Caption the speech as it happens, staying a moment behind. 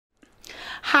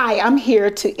Hi, I'm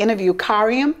here to interview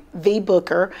Karuiam V.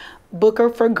 Booker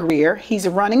for Greer. He's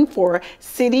running for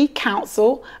City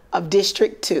Council of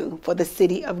District 2 for the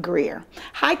City of Greer.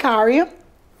 Hi, Karuiam.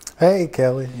 Hey,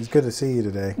 Kelly. It's good to see you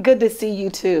today. Good to see you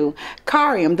too.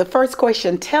 Karuiam, the first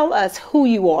question, tell us who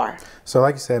you are. So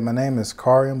like you said, my name is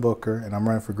Karuiam Booker, and I'm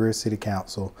running for Greer City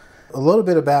Council. A little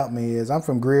bit about me is I'm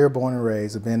from Greer, born and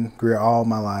raised. I've been in Greer all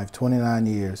my life, 29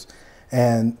 years.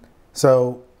 And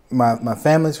so my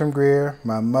family's from Greer.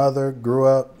 My mother grew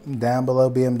up down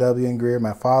below BMW in Greer.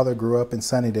 My father grew up in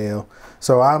Sunnydale.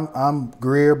 So I'm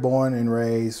Greer, born and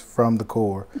raised from the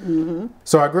core.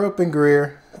 So I grew up in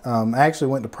Greer. I actually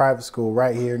went to private school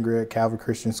right here in Greer, Calvary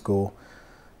Christian School.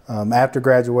 After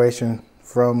graduation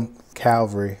from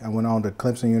Calvary, I went on to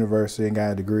Clemson University and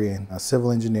got a degree in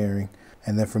civil engineering.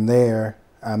 And then from there,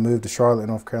 I moved to Charlotte,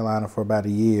 North Carolina for about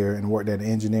a year and worked at an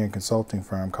engineering consulting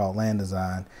firm called Land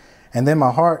Design. And then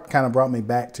my heart kind of brought me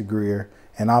back to Greer,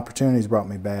 and opportunities brought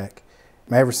me back.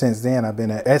 Ever since then, I've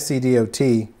been at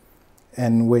SCDOT,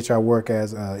 in which I work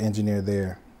as an engineer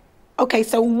there. Okay,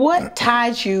 so what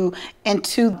ties you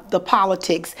into the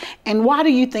politics, and why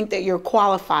do you think that you're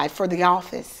qualified for the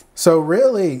office? So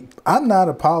really, I'm not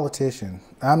a politician.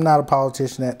 I'm not a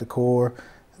politician at the core,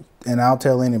 and I'll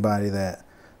tell anybody that.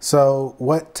 So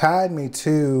what tied me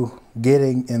to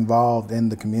getting involved in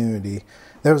the community,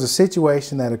 there was a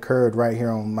situation that occurred right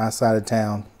here on my side of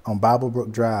town on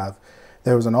Bibblebrook Drive.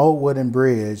 There was an old wooden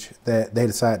bridge that they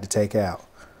decided to take out.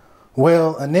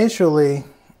 Well, initially,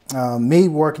 me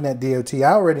working at DOT, I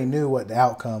already knew what the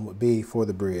outcome would be for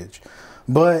the bridge.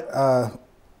 But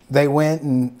they went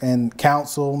and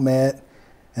council met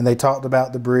and they talked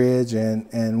about the bridge,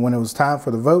 and when it was time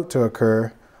for the vote to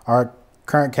occur, our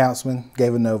current councilman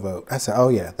gave a no vote. I said, oh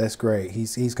yeah, that's great.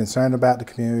 He's concerned about the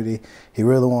community. He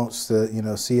really wants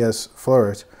to, see us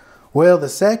flourish. Well, the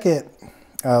second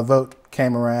vote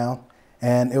came around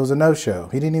and it was a no-show.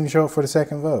 He didn't even show up for the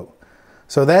second vote.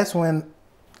 So that's when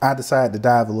I decided to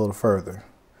dive a little further.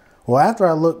 Well, after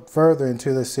I looked further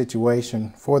into this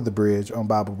situation for the bridge on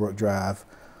Bibblebrook Drive,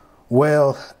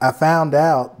 well, I found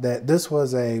out that this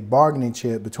was a bargaining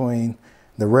chip between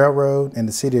the railroad and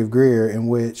the city of Greer, in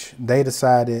which they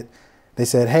decided, they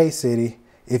said, hey city,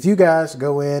 if you guys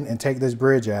go in and take this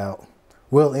bridge out,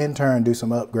 we'll in turn do some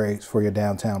upgrades for your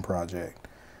downtown project.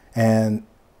 And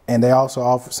they also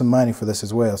offered some money for this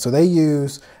as well. So they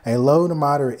use a low to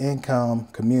moderate income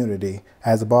community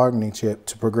as a bargaining chip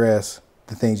to progress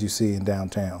the things you see in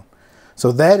downtown.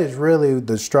 So that is really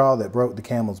the straw that broke the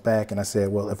camel's back. And I said,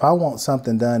 well, if I want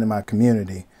something done in my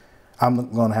community,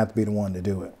 I'm going to have to be the one to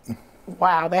do it.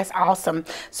 Wow, that's awesome.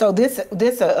 So this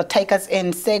take us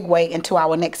and segue into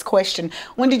our next question.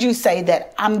 When did you say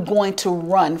that I'm going to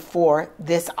run for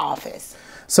this office?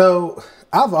 So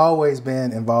I've always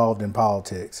been involved in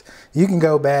politics. You can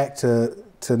go back to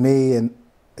me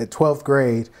at 12th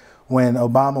grade when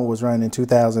Obama was running in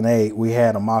 2008. We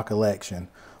had a mock election.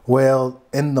 Well,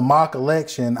 in the mock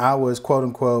election, I was quote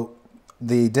unquote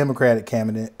the Democratic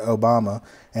candidate, Obama,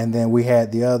 and then we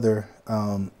had the other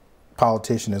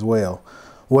politician as well.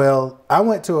 Well, I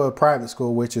went to a private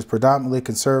school which is predominantly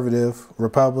conservative,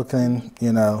 Republican,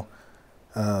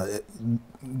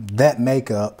 that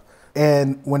makeup.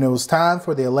 And when it was time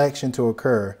for the election to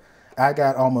occur, I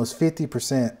got almost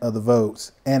 50% of the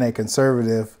votes in a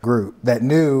conservative group that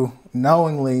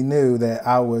knowingly knew that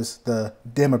I was the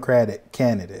Democratic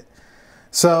candidate.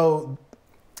 So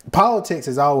politics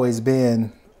has always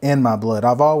been in my blood.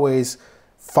 I've always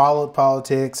followed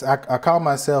politics. I call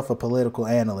myself a political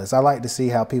analyst. I like to see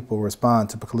how people respond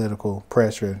to political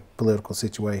pressure, political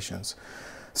situations.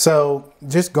 So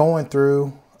just going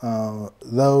through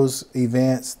those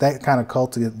events, that kind of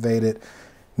cultivated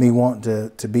me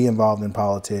wanting to be involved in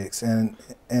politics. And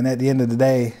at the end of the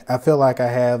day, I feel like I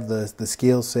have the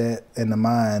skill set and the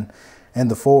mind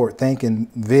and the forward thinking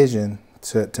vision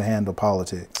to handle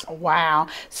politics. Wow.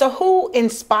 So who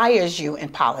inspires you in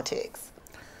politics?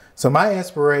 So my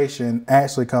inspiration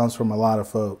actually comes from a lot of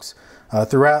folks.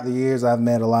 Throughout the years, I've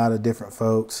met a lot of different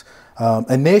folks.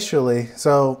 Initially,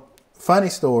 so funny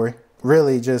story,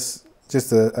 really just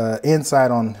an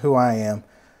insight on who I am.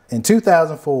 In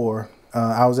 2004,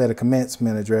 I was at a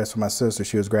commencement address for my sister.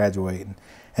 She was graduating.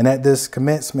 And at this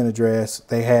commencement address,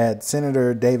 they had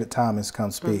Senator David Thomas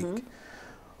come speak.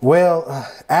 Well,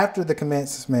 after the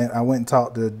commencement, I went and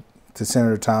talked to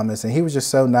Senator Thomas, and he was just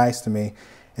so nice to me.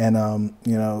 And,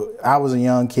 I was a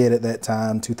young kid at that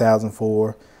time,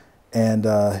 2004,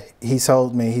 and he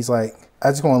told me, he's like,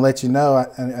 I just want to let you know,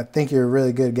 I think you're a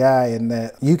really good guy and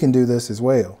that you can do this as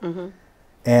well.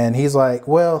 And he's like,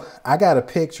 well, I got a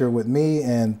picture with me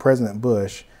and President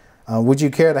Bush Would you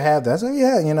care to have that? I said,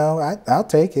 yeah, you know, I'll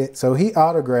take it. So he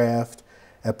autographed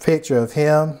a picture of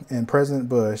him and President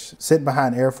Bush sitting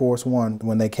behind Air Force One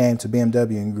when they came to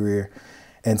BMW in Greer,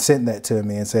 and sent that to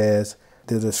me and says,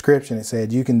 the description, it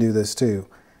said, you can do this too.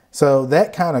 So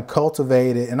that kind of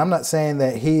cultivated, and I'm not saying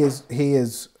that he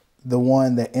is the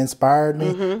one that inspired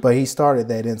me, but he started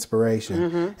that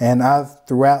inspiration. And I've,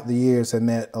 throughout the years, have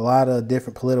met a lot of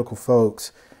different political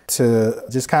folks to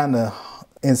just kind of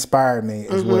inspire me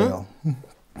as well.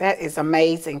 That is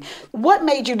amazing. What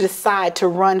made you decide to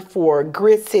run for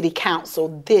Greer City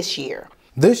Council this year?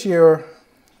 This year,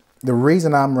 the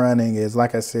reason I'm running is,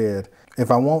 like I said, if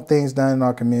I want things done in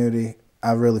our community,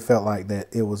 I really felt like that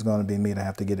it was going to be me to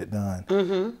have to get it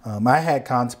done. I had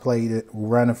contemplated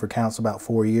running for council about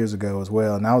 4 years ago as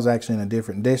well, and I was actually in a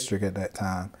different district at that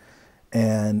time.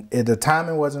 And the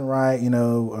timing wasn't right, you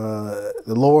know,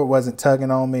 the Lord wasn't tugging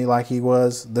on me like he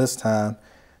was this time.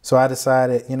 So I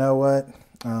decided, you know what,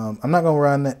 I'm not going to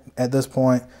run at this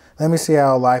point. Let me see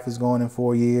how life is going in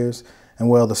 4 years. And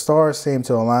well, the stars seemed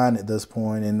to align at this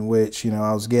point, in which, you know,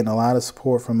 I was getting a lot of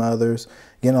support from others,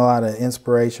 getting a lot of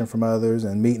inspiration from others,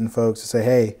 and meeting folks to say,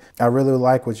 hey, I really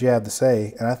like what you have to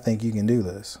say, and I think you can do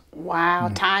this. Wow,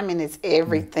 timing is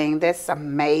everything. That's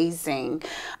amazing.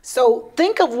 So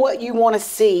think of what you want to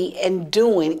see and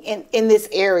doing in this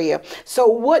area. So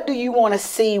what do you want to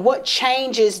see? What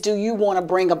changes do you want to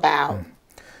bring about?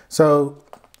 So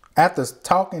after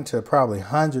talking to probably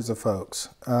hundreds of folks,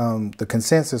 the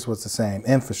consensus was the same: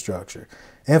 infrastructure.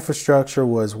 Infrastructure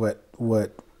was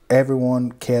what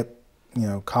everyone kept, you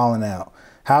know, calling out.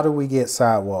 How do we get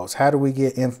sidewalks? How do we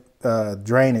get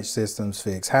drainage systems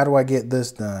fixed? How do I get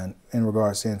this done in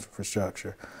regards to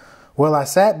infrastructure? Well, I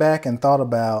sat back and thought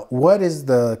about what is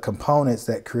the components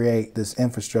that create this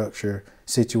infrastructure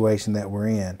situation that we're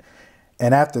in.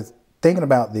 And after thinking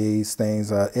about these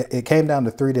things, it came down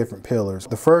to 3 different pillars.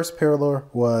 The first pillar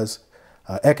was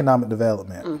economic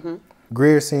development.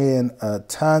 Greer's seeing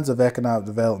tons of economic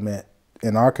development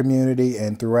in our community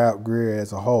and throughout Greer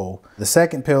as a whole. The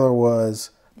second pillar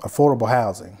was affordable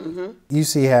housing. You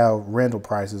see how rental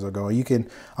prices are going. You can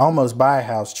almost buy a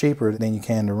house cheaper than you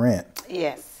can to rent.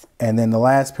 Yes. And then the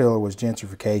last pillar was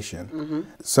gentrification.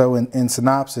 So in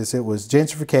synopsis, it was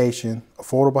gentrification,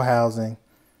 affordable housing,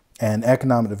 and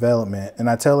economic development. And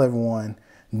I tell everyone,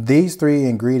 these 3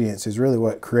 ingredients is really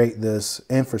what create this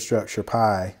infrastructure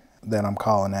pie that I'm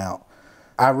calling out.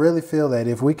 I really feel that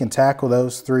if we can tackle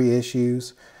those 3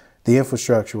 issues, the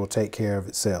infrastructure will take care of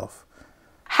itself.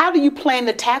 How do you plan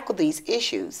to tackle these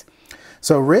issues?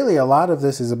 So really, a lot of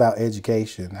this is about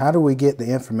education. How do we get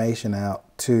the information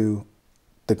out to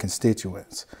the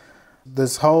constituents?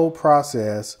 This whole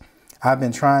process, I've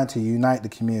been trying to unite the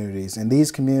communities, and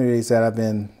these communities that I've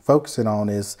been focusing on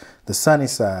is the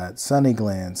Sunnyside, Sunny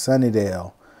Glen,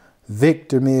 Sunnydale,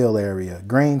 Victor Mill area,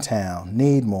 Greentown,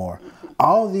 Needmore.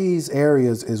 All these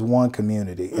areas is one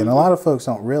community, and a lot of folks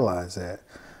don't realize that.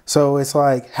 So it's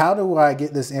like, how do I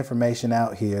get this information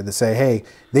out here to say, hey,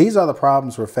 these are the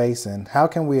problems we're facing. How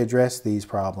can we address these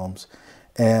problems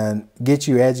and get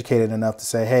you educated enough to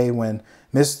say, hey, when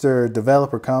Mr.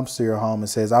 Developer comes to your home and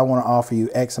says, I want to offer you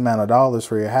X amount of dollars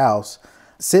for your house,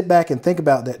 sit back and think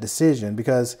about that decision,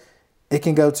 because it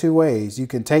can go 2 ways. You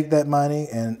can take that money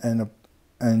and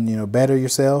you know, better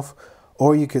yourself,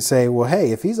 or you could say, well,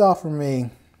 hey, if he's offering me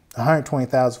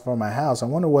 $120,000 for my house, I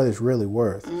wonder what it's really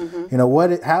worth. You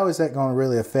know, how is that going to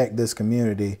really affect this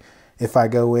community if I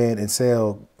go in and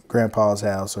sell grandpa's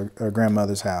house or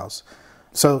grandmother's house?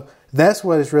 So that's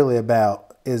what it's really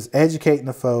about, is educating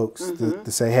the folks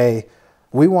to say, hey,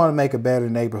 we want to make a better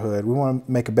neighborhood. We want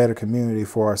to make a better community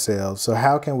for ourselves. So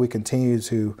how can we continue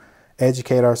to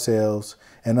educate ourselves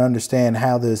and understand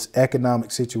how this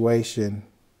economic situation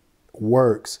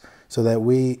works so that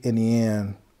we, in the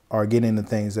end, are getting the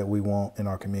things that we want in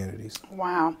our communities.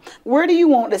 Wow. Where do you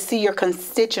want to see your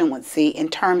constituency in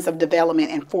terms of development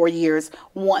in 4 years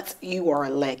once you are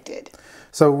elected?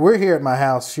 So we're here at my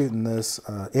house shooting this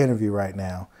interview right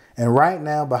now. And right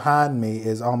now behind me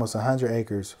is almost 100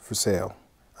 acres for sale.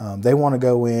 They want to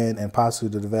go in and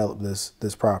possibly develop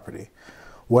this property.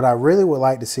 What I really would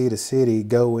like to see the city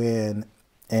go in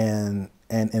and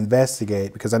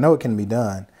investigate, because I know it can be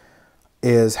done,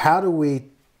 is how do we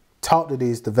talk to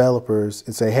these developers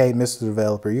and say, hey, Mr.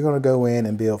 Developer, you're going to go in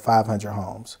and build 500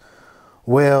 homes.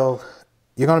 Well,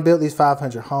 you're going to build these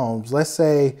 500 homes. Let's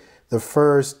say let's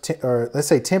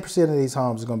say 10% of these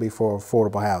homes are going to be for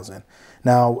affordable housing.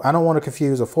 Now, I don't want to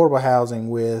confuse affordable housing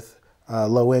with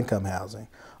low-income housing.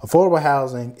 Affordable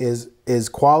housing is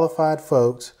qualified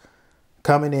folks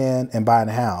coming in and buying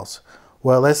a house.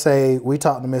 Well, let's say we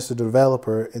talk to Mr.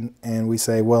 Developer and we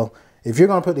say, well, if you're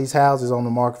going to put these houses on the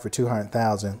market for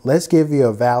 $200,000, let's give you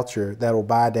a voucher that will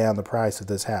buy down the price of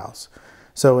this house.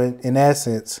 So in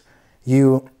essence,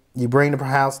 you bring the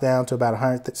house down to about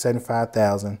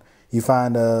 $175,000. You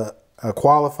find a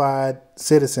qualified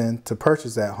citizen to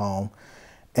purchase that home,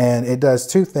 and it does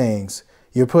two things.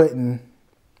 You're putting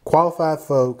qualified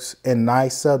folks in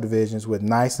nice subdivisions with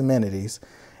nice amenities,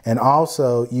 and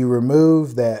also you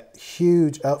remove that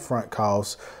huge upfront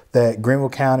cost that Greenville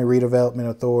County Redevelopment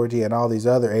Authority and all these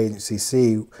other agencies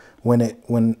see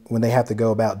when they have to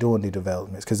go about doing the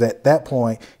developments. Because at that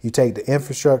point, you take the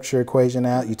infrastructure equation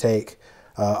out, you take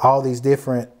all these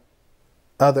different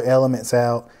other elements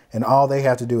out, and all they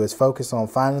have to do is focus on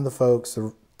finding the folks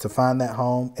to find that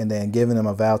home and then giving them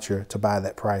a voucher to buy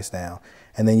that price down.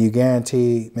 And then you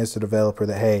guarantee Mr. Developer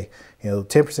that, hey,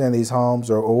 10% of these homes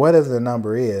or whatever the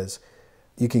number is,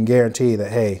 you can guarantee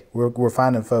that, hey, we're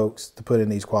finding folks to put in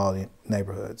these quality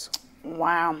neighborhoods.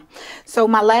 Wow. So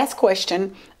my last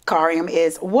question, Karuiam,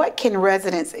 is what can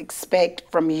residents expect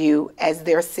from you as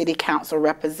their city council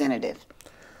representative?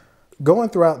 Going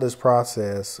throughout this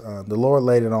process, the Lord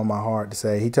laid it on my heart to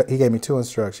say, he gave me two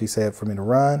instructions. He said for me to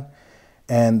run,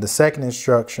 and the second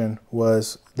instruction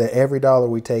was that every dollar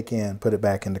we take in, put it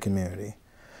back in the community.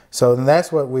 So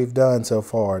that's what we've done so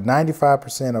far.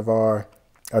 95% of our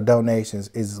donations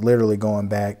is literally going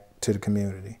back to the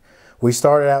community. We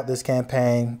started out this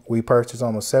campaign, we purchased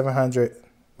almost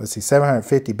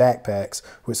 750 backpacks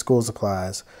with school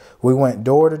supplies. We went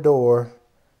door to door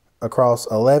across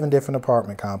 11 different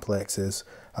apartment complexes,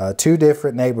 2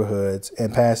 different neighborhoods,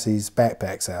 and passed these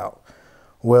backpacks out.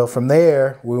 Well, from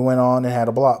there, we went on and had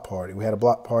a block party. We had a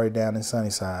block party down in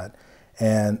Sunnyside,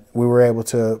 and we were able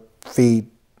to feed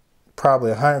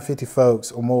probably 150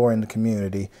 folks or more in the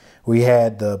community. We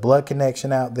had the blood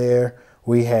connection out there.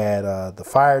 We had the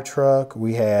fire truck.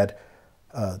 We had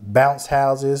bounce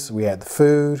houses. We had the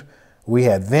food. We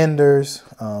had vendors,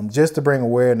 just to bring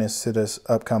awareness to this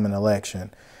upcoming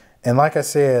election. And like I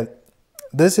said,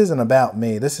 this isn't about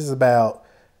me. This is about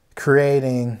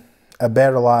creating a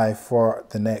better life for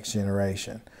the next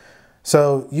generation.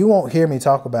 So you won't hear me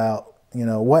talk about,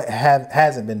 what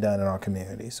hasn't been done in our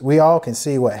communities. We all can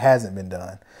see what hasn't been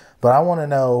done. But I want to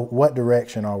know, what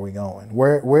direction are we going?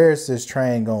 Where is this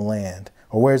train going to land?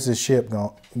 Or where's this ship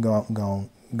going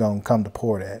to come to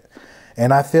port at?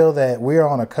 And I feel that we're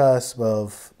on a cusp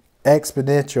of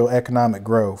exponential economic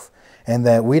growth, and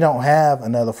that we don't have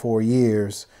another 4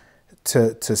 years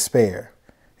to spare.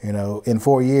 In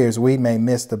 4 years, we may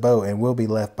miss the boat and we'll be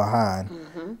left behind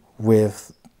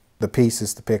with the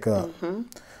pieces to pick up.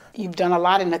 You've done a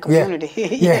lot in the community.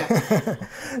 Yeah.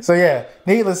 So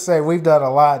needless to say, we've done a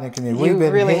lot in the community. We've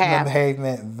been really hitting the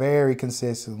pavement very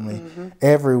consistently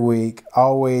every week,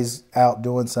 always out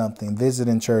doing something,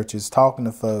 visiting churches, talking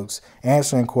to folks,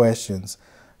 answering questions,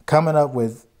 coming up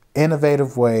with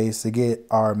innovative ways to get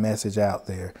our message out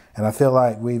there. And I feel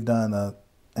like we've done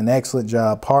an excellent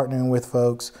job partnering with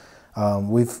folks.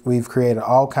 We've created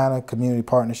all kind of community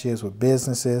partnerships with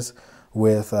businesses,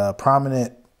 with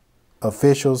prominent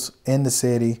officials in the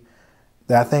city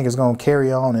that I think is going to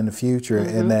carry on in the future,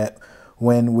 and that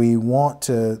when we want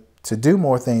to do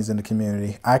more things in the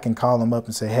community, I can call them up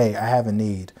and say, hey, I have a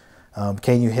need.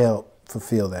 Can you help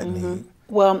fulfill that need?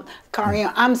 Well,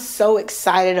 Karuiam, I'm so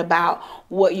excited about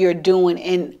what you're doing,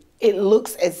 and it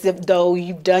looks as if though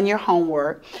you've done your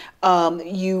homework.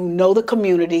 You know the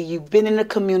community. You've been in the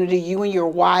community, you and your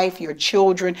wife, your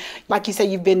children. Like you said,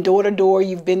 you've been door to door.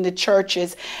 You've been to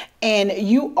churches. And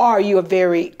you are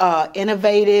very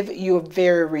innovative. You're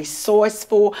very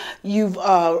resourceful. You've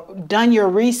done your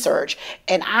research.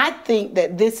 And I think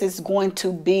that this is going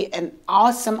to be an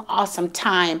awesome, awesome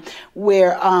time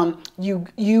where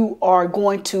you are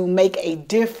going to make a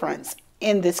difference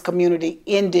in this community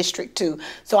in District 2.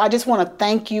 So I just want to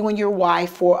thank you and your wife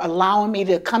for allowing me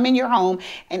to come in your home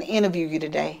and interview you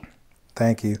today.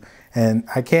 Thank you. And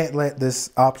I can't let this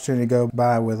opportunity go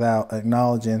by without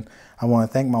acknowledging, I want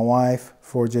to thank my wife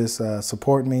for just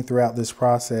supporting me throughout this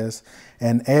process,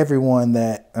 and everyone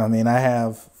that, I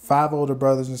have 5 older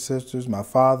brothers and sisters, my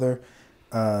father,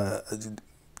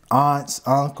 aunts,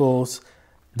 uncles,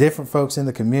 different folks in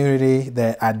the community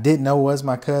that I didn't know was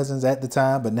my cousins at the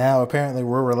time, but now apparently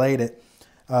we're related.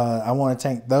 I want to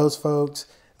thank those folks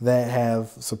that have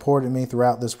supported me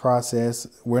throughout this process.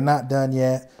 We're not done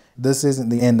yet. This isn't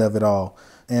the end of it all.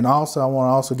 And also, I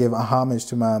want to give a homage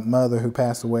to my mother, who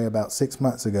passed away about 6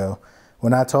 months ago.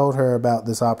 When I told her about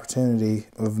this opportunity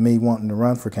of me wanting to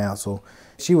run for council,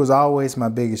 she was always my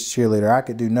biggest cheerleader. I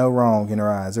could do no wrong in her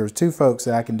eyes. There was 2 folks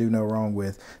that I can do no wrong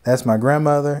with. That's my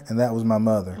grandmother, and that was my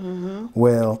mother.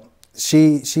 Well,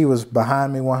 she was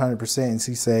behind me 100%, and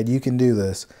she said, "You can do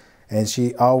this." And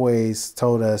she always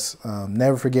told us,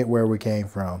 never forget where we came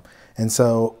from. And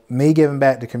so me giving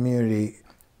back to community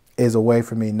is a way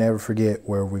for me to never forget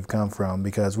where we've come from,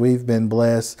 because we've been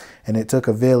blessed, and it took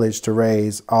a village to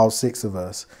raise all 6 of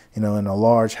us, you know, in a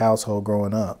large household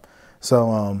growing up.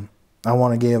 So I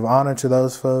want to give honor to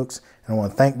those folks, and I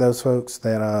want to thank those folks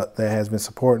that has been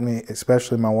supporting me,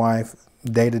 especially my wife,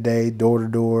 day to day, door to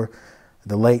door,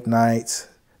 the late nights,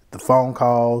 the phone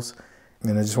calls.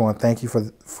 And I just want to thank you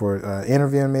for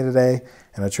interviewing me today,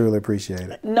 and I truly appreciate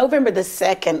it. November the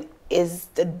 2nd is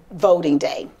the voting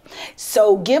day.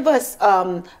 So give us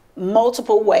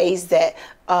multiple ways that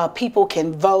people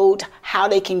can vote, how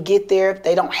they can get there if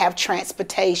they don't have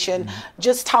transportation.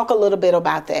 Just talk a little bit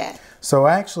about that. So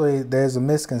actually, there's a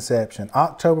misconception.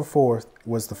 October 4th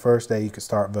was the first day you could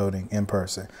start voting in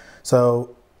person.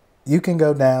 So you can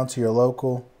go down to your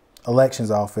local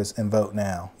elections office and vote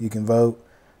now. You can vote.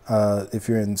 If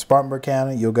you're in Spartanburg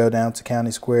County, you'll go down to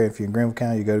County Square. If you're in Greenville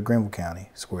County, you go to Greenville County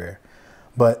Square.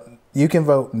 But you can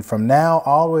vote from now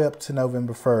all the way up to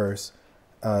November 1st,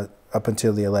 up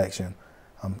until the election.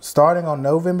 Starting on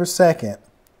November 2nd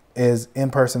is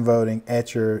in-person voting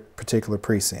at your particular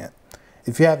precinct.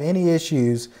 If you have any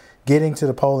issues getting to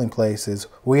the polling places,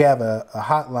 we have a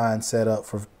hotline set up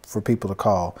for people to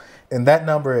call. And that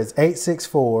number is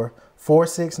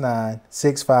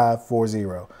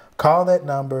 864-469-6540. Call that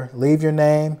number, leave your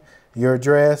name, your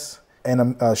address,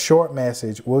 and a short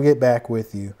message. We'll get back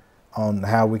with you on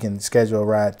how we can schedule a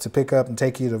ride to pick up and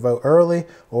take you to vote early,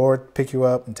 or pick you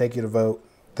up and take you to vote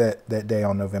that day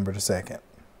on November the 2nd.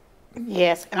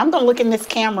 Yes, and I'm going to look in this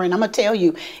camera and I'm going to tell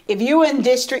you, if you're in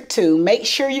District 2, make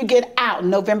sure you get out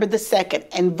November the 2nd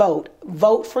and vote.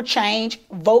 Vote for change.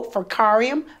 Vote for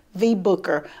Karuiam v.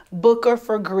 Booker. Booker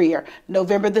for Greer.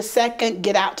 November the 2nd,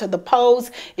 get out to the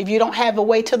polls. If you don't have a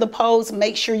way to the polls,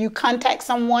 make sure you contact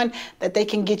someone that they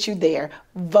can get you there.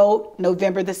 Vote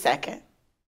November the 2nd.